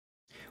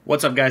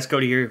What's up, guys?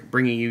 Cody here,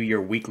 bringing you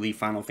your weekly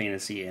Final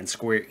Fantasy and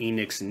Square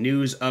Enix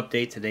news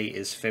update. Today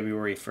is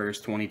February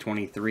 1st,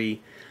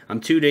 2023. I'm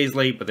 2 days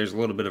late, but there's a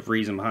little bit of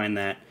reason behind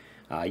that.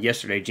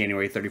 Yesterday,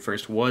 January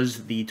 31st,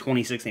 was the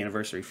 26th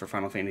anniversary for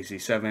Final Fantasy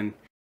VII, and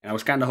I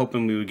was kind of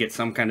hoping we would get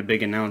some kind of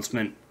big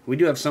announcement. We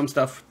do have some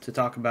stuff to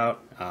talk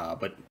about,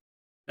 but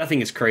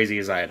nothing as crazy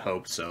as I had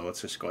hoped, so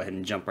let's just go ahead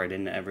and jump right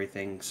into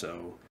everything.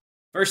 So,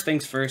 first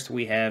things first,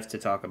 we have to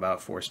talk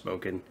about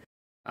Forspoken.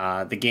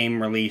 The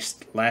game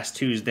released last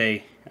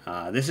Tuesday.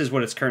 This is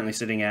what it's currently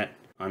sitting at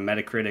on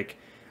Metacritic.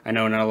 I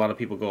know not a lot of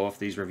people go off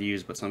these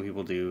reviews, but some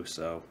people do.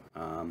 So,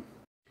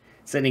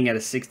 sitting at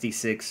a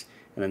 66,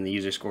 and then the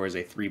user score is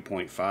a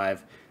 3.5.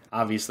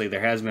 Obviously,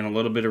 there has been a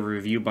little bit of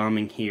review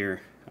bombing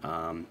here.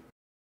 But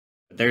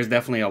there's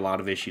definitely a lot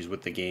of issues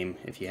with the game.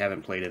 If you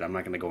haven't played it, I'm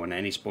not going to go into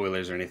any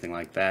spoilers or anything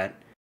like that.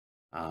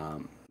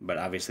 But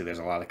obviously, there's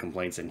a lot of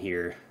complaints in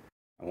here.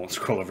 I won't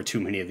scroll over too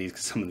many of these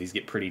because some of these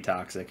get pretty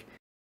toxic.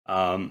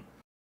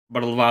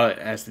 But a lot of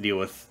it has to deal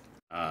with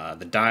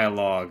the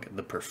dialogue,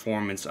 the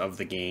performance of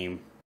the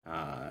game,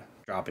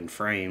 drop in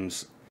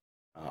frames,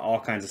 all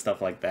kinds of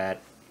stuff like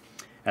that.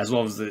 As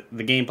well as the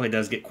gameplay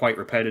does get quite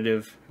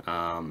repetitive.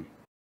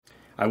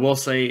 I will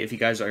say, if you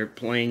guys are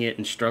playing it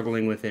and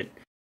struggling with it,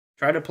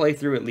 try to play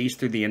through at least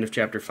through the end of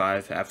Chapter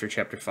 5. After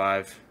Chapter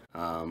 5,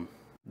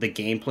 the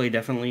gameplay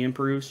definitely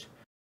improves.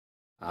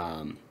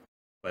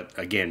 But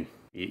again,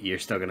 you're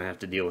still going to have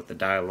to deal with the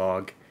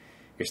dialogue.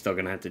 You're still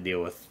going to have to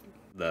deal with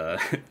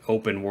the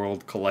open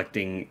world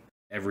collecting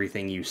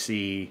everything you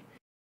see.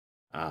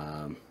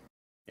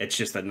 It's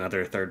just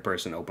another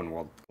third-person open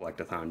world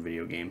collect-a-thon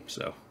video game.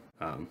 So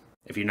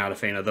if you're not a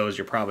fan of those,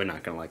 you're probably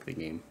not going to like the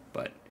game.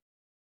 But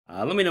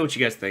let me know what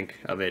you guys think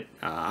of it.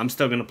 I'm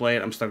still going to play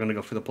it. I'm still going to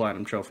go for the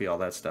Platinum Trophy, all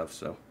that stuff.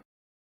 So,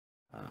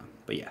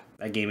 but yeah,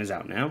 that game is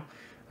out now.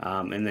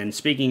 And then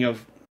speaking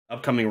of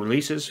upcoming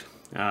releases,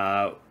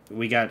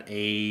 we got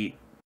a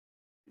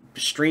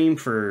stream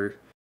for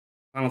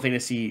Final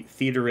Fantasy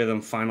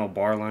Theatrhythm Final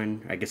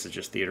Barline. I guess it's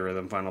just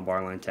Theatrhythm Final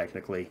Barline,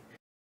 technically.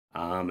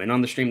 And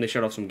on the stream, they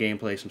showed off some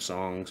gameplay, some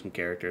songs, some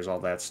characters, all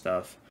that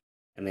stuff.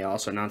 And they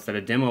also announced that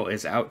a demo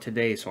is out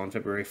today. So on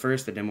February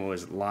 1st, the demo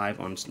is live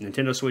on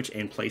Nintendo Switch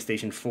and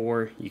PlayStation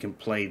 4. You can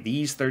play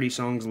these 30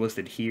 songs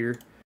listed here.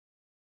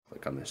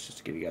 Click on this just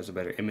to give you guys a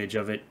better image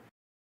of it.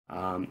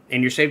 And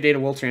your save data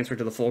will transfer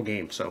to the full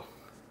game. So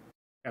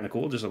kind of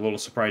cool. Just a little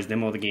surprise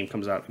demo. The game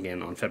comes out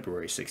again on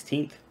February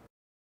 16th.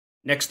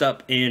 Next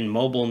up in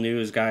mobile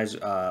news, guys,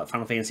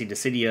 Final Fantasy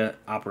Dissidia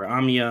Opera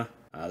Omnia,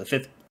 the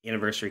 5th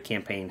anniversary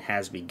campaign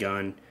has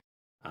begun.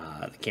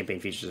 The campaign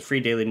features a free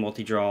daily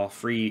multi-draw,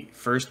 free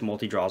first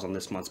multi-draws on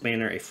this month's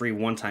banner, a free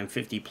one-time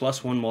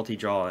 50+1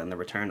 multi-draw, and the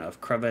return of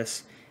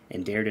Crevice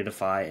and Dare to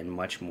Defy, and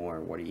much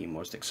more. What are you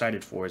most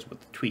excited for is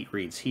what the tweet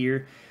reads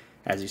here.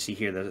 As you see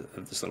here,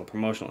 this little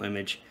promotional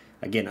image.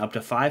 Again, up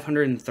to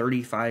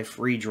 535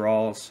 free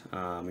draws.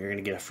 You're going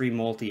to get a free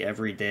multi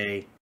every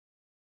day.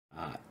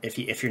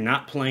 If you're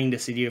not playing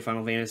Dissidia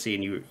Final Fantasy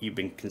and you've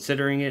been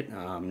considering it,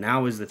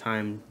 now is the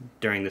time.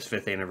 During this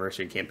 5th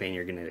anniversary campaign,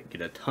 you're going to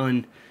get a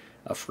ton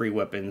of free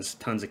weapons,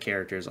 tons of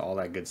characters, all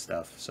that good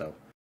stuff. So,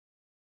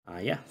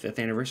 yeah, 5th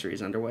anniversary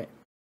is underway.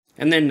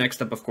 And then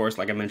next up, of course,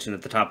 like I mentioned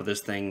at the top of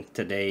this thing,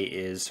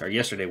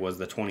 yesterday was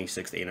the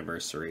 26th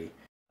anniversary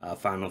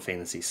Final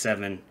Fantasy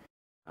VII.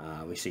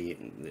 We see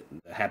the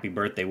happy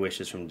birthday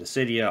wishes from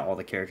Dissidia, all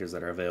the characters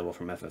that are available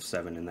from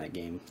FF7 in that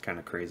game. It's kind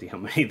of crazy how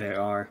many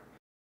there are.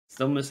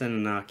 Still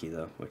missing Anaki,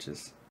 though, which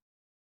is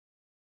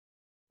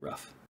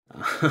rough.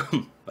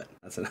 But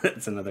that's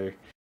another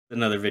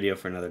video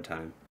for another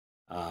time.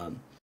 But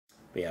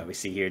yeah, we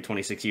see here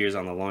 26 years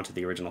on the launch of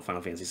the original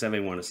Final Fantasy VII.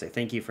 We want to say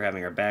thank you for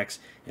having our backs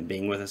and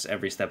being with us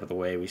every step of the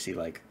way. We see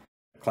like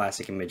a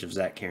classic image of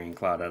Zack carrying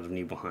Cloud out of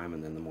Nibelheim,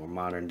 and then the more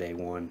modern day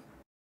one.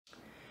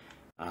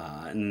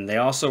 And they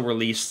also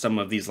released some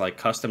of these like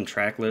custom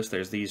track lists.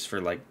 There's these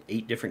for like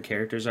 8 different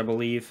characters, I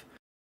believe.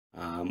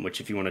 Which,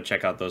 if you want to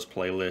check out those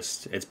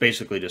playlists, it's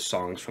basically just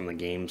songs from the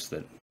games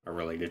that are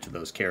related to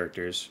those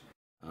characters.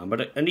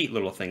 But a neat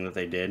little thing that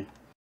they did.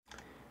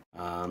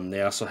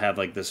 They also have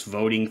like this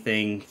voting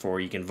thing for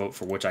you can vote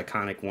for which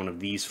iconic one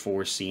of these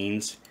 4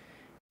 scenes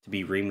to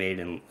be remade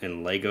in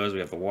Legos. We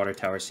have the Water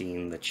Tower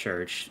scene, the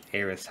church,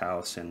 Aerith's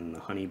house, and the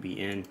Honeybee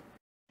Inn.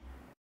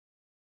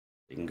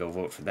 You can go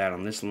vote for that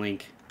on this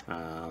link.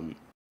 And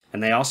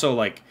they also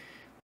like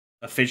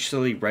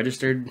officially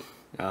registered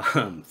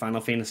Final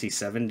Fantasy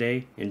VII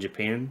Day in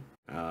Japan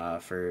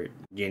for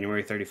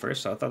January 31st.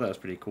 So I thought that was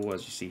pretty cool.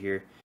 As you see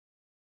here,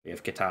 we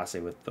have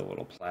Kitase with the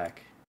little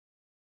plaque.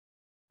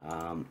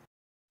 But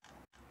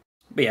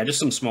yeah, just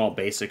some small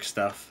basic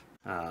stuff.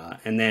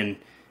 And then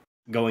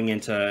going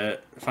into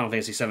Final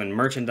Fantasy VII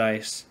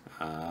merchandise,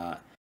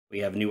 we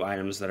have new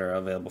items that are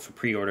available for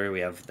pre-order.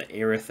 We have the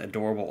Aerith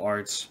Adorable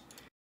Arts.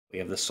 We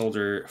have the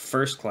Soldier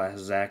First Class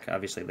Zack.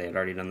 Obviously, they had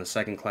already done the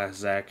Second Class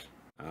Zack.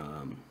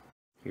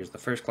 Here's the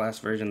First Class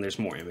version. There's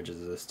more images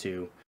of this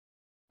too.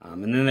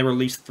 And then they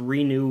released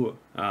 3 new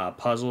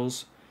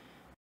puzzles.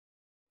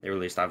 They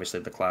released,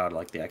 obviously, the Cloud,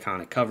 like the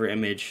iconic cover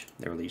image.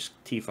 They released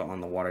Tifa on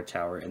the water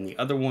tower. And the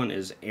other one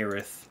is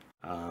Aerith.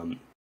 Kind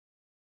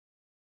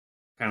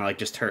of like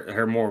just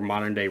her more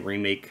modern-day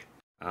remake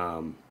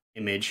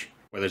image,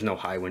 where there's no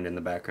Highwind in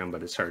the background,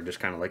 but it's her just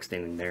kind of like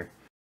standing there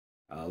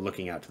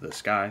looking out to the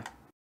sky.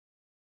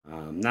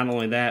 Not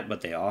only that,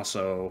 but they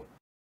also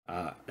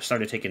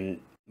started taking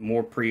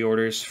more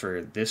pre-orders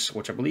for this,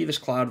 which I believe is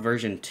Cloud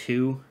version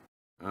 2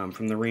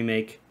 from the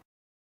remake.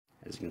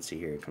 As you can see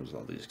here, it comes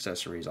with all these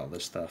accessories, all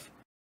this stuff.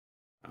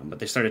 But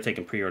they started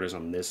taking pre-orders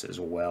on this as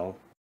well,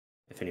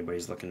 if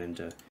anybody's looking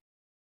into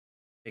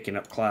picking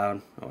up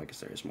Cloud. Oh, I guess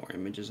there's more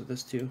images of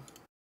this too.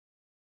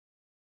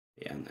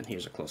 Yeah, and then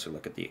here's a closer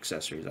look at the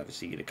accessories.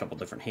 Obviously, you get a couple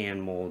different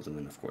hand molds, and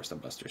then, of course, the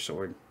Buster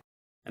Sword.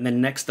 And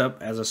then next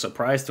up, as a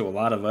surprise to a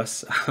lot of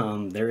us,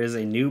 there is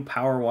a new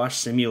Power Wash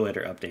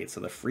Simulator update. So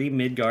the free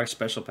Midgar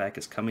Special Pack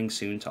is coming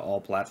soon to all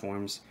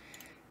platforms.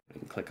 You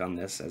can click on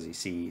this. As you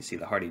see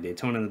the Hardy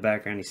Daytona in the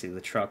background. You see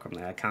the truck from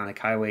the iconic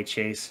highway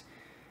chase.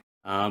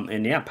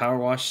 And yeah, Power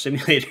Wash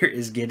Simulator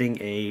is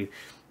getting a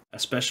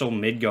special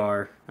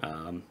Midgar,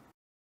 I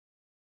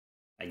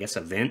guess,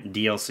 event,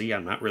 DLC.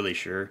 I'm not really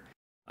sure.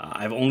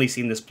 I've only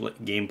seen this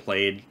game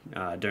played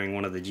during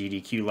one of the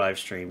GDQ live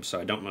streams, so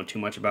I don't know too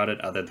much about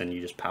it other than you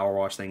just power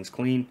wash things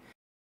clean.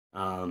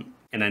 And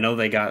I know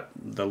they got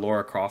the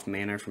Lara Croft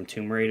Manor from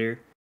Tomb Raider,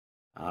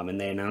 and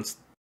they announced,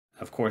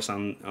 of course,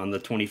 on the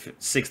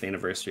 26th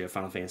anniversary of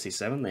Final Fantasy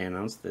VII, they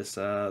announced this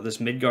this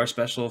Midgar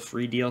special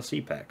free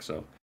DLC pack.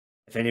 So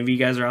if any of you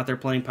guys are out there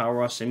playing Power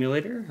Wash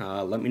Simulator,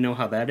 let me know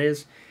how that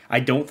is. I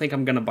don't think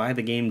I'm going to buy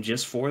the game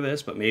just for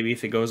this, but maybe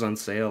if it goes on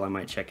sale, I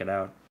might check it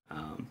out.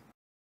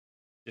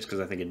 Just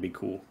because I think it'd be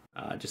cool,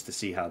 just to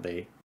see how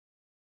they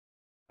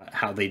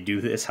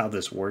do this, how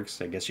this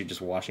works. I guess you're just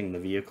washing the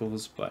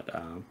vehicles, but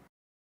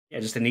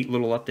yeah, just a neat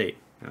little update.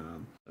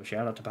 So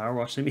shout out to Power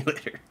Wash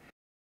Simulator.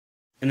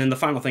 And then the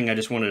final thing I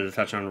just wanted to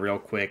touch on real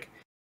quick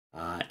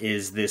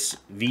is this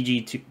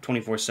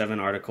VG247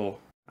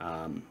 article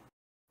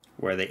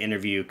where they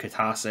interview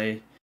Katase,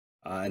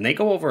 and they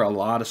go over a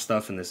lot of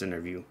stuff in this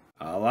interview.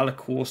 A lot of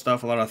cool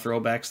stuff, a lot of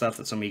throwback stuff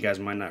that some of you guys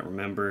might not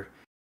remember.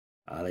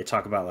 They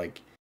talk about, like,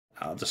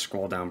 I'll just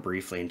scroll down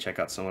briefly and check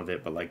out some of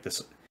it, but like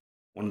this,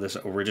 one of this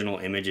original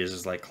images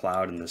is like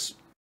Cloud in this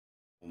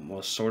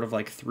almost sort of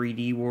like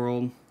 3D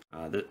world.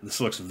 This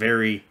looks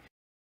very,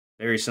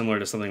 very similar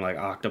to something like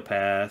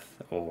Octopath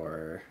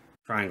or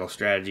Triangle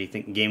Strategy.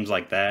 Think games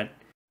like that.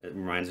 It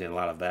reminds me a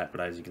lot of that, but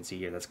as you can see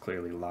here, that's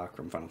clearly Locke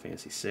from Final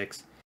Fantasy VI.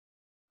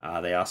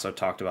 They also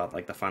talked about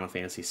like the Final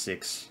Fantasy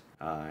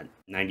VI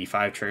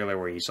 95 trailer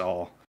where you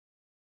saw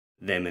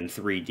them in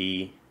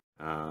 3D.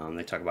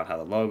 They talk about how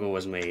the logo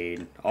was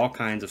made, all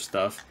kinds of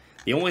stuff.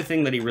 The only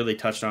thing that he really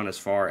touched on as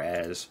far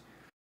as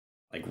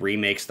like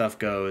remake stuff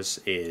goes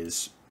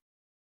is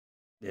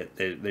that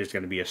there's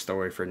going to be a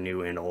story for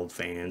new and old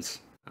fans.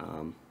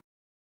 Kind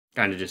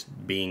of just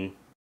being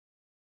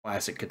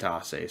classic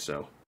Katase,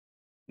 so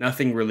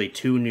nothing really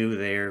too new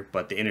there,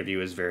 but the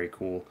interview is very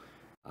cool.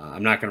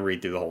 I'm not going to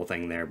read through the whole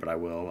thing there, but I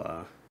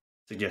will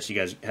suggest you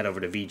guys head over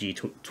to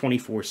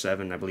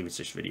VG247. I believe it's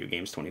just Video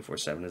Games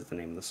 24/7 is the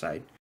name of the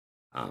site.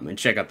 And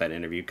check out that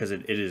interview because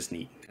it is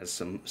neat. It has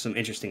some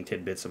interesting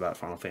tidbits about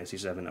Final Fantasy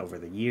VII over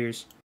the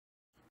years.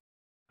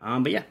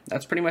 But yeah,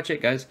 that's pretty much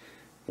it, guys.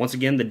 Once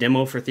again, the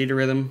demo for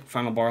Theatrhythm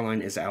Final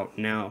Barline is out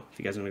now. If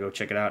you guys want to go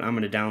check it out, I'm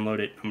going to download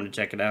it. I'm going to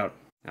check it out.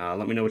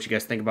 Let me know what you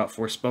guys think about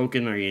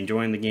Forspoken. Are you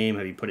enjoying the game?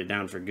 Have you put it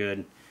down for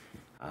good?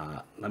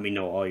 Let me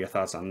know all your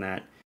thoughts on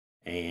that.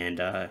 And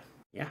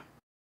yeah,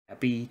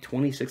 happy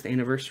 26th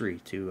anniversary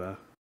to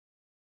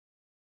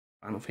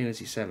Final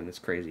Fantasy VII. It's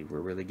crazy.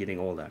 We're really getting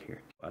old out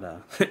here.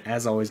 But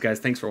as always, guys,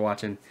 thanks for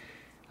watching.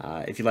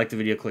 If you liked the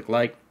video, click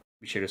like.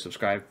 Be sure to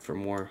subscribe for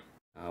more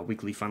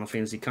weekly Final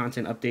Fantasy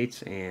content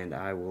updates. And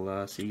I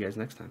will see you guys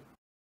next time.